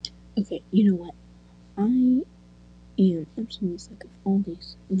Okay, you know what? I am absolutely sick of all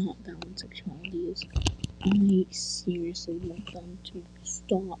these not valid sexualities. I seriously want them to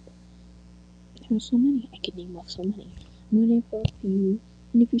stop. There are so many. I could name off so many. I'm gonna name off a few.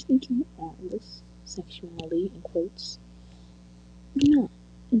 And if you think you are this sexuality, in quotes, you're not.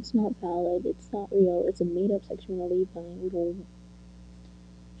 It's not valid. It's not real. It's a made up sexuality by little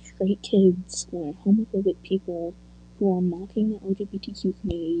straight kids or homophobic people who are mocking the LGBTQ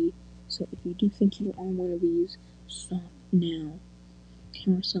community. So if you do think you are one of these, stop now.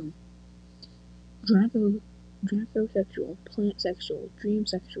 Here are some. Dracosexual, plant sexual, dream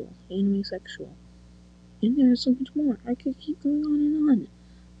sexual, anime sexual. And there's so much more. I could keep going on and on.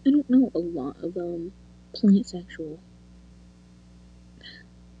 I don't know a lot of plant sexual.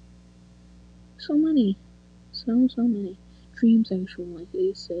 So many. So many. Dream sexual, like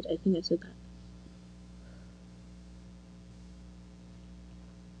I said. I think I said that.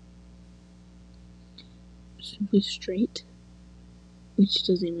 Simply straight, which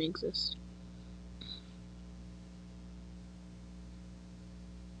doesn't even exist.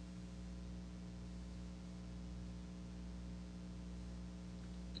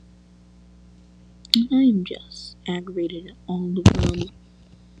 I am just aggravated at all of them.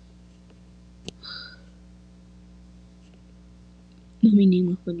 Let me name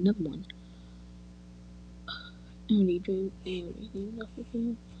off another one. I already named off a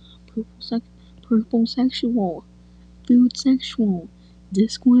few. Purple sexual, food sexual,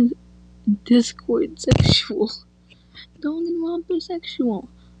 Discord sexual, Danganronpa sexual.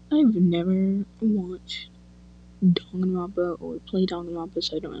 I've never watched Danganronpa or played Danganronpa,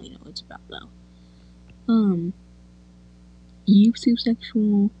 so I don't really know what it's about though. YouTube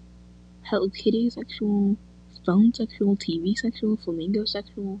sexual, Hello Kitty sexual, phone sexual, TV sexual, flamingo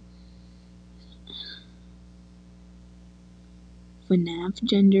sexual, FNAF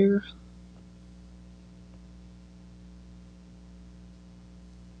gender.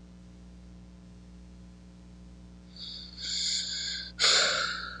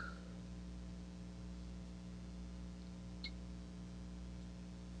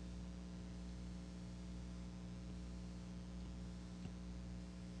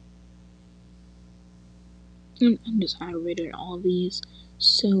 I'm just aggravated at all these.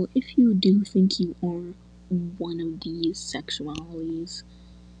 So if you do think you are one of these sexualities,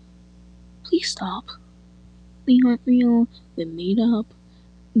 please stop. They aren't real. They're made up.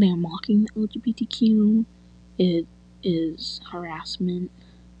 They're mocking the LGBTQ. It is harassment.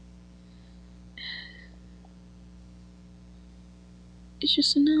 It's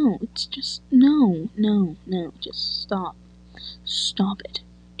just a no. It's just no. Just stop. Stop it.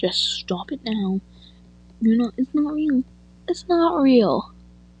 Just stop it now. It's not real. It's not real.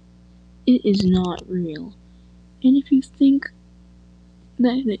 It is not real. And if you think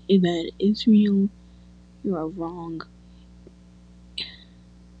that it is real, you are wrong.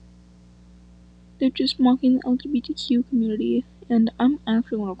 They're just mocking the LGBTQ community, and I'm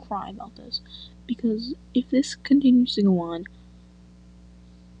actually gonna cry about this. Because if this continues to go on,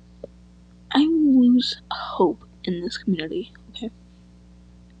 I will lose hope in this community, okay?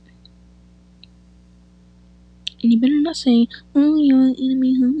 And you better not say, oh, you're an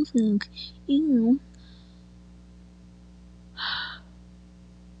enemy homophobe. Ew.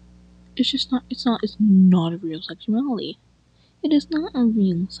 It's not a real sexuality. It is not a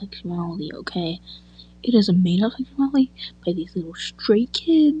real sexuality, okay? It is a made up sexuality by these little straight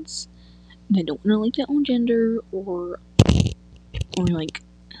kids that don't know like their own gender or like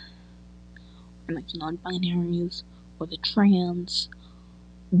non-binaries or the trans,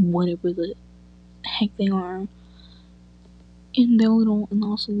 whatever the heck they are, and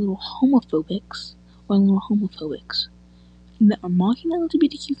also little homophobics that are mocking the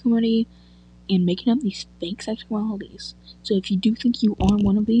LGBTQ community and making up these fake sexualities. So if you do think you are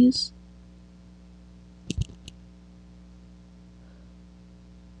one of these,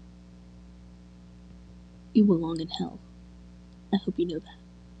 you belong in hell. I hope you know that.